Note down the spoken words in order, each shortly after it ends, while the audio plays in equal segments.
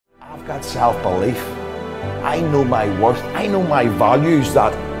got self-belief. I know my worth. I know my values,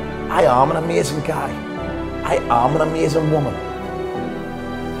 that I am an amazing guy. I am an amazing woman.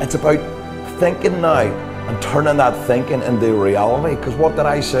 It's about thinking now and turning that thinking into reality. Because what did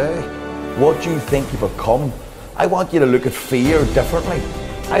I say? What you think you become. I want you to look at fear differently.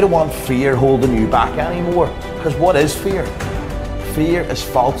 I don't want fear holding you back anymore. Because what is fear? Fear is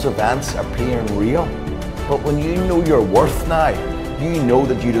false events appearing real. But when you know your worth now, you know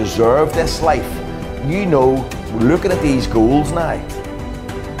that you deserve this life. You know, looking at these goals now,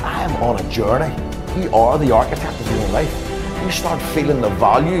 I am on a journey. You are the architect of your life. You start feeling the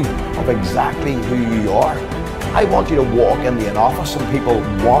value of exactly who you are. I want you to walk into an office and people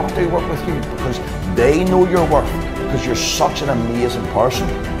want to work with you because they know your worth, because you're such an amazing person.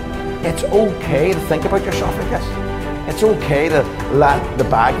 It's okay to think about yourself like this. It's okay to let the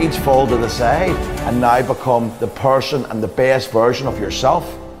baggage fall to the side and now become the person and the best version of yourself.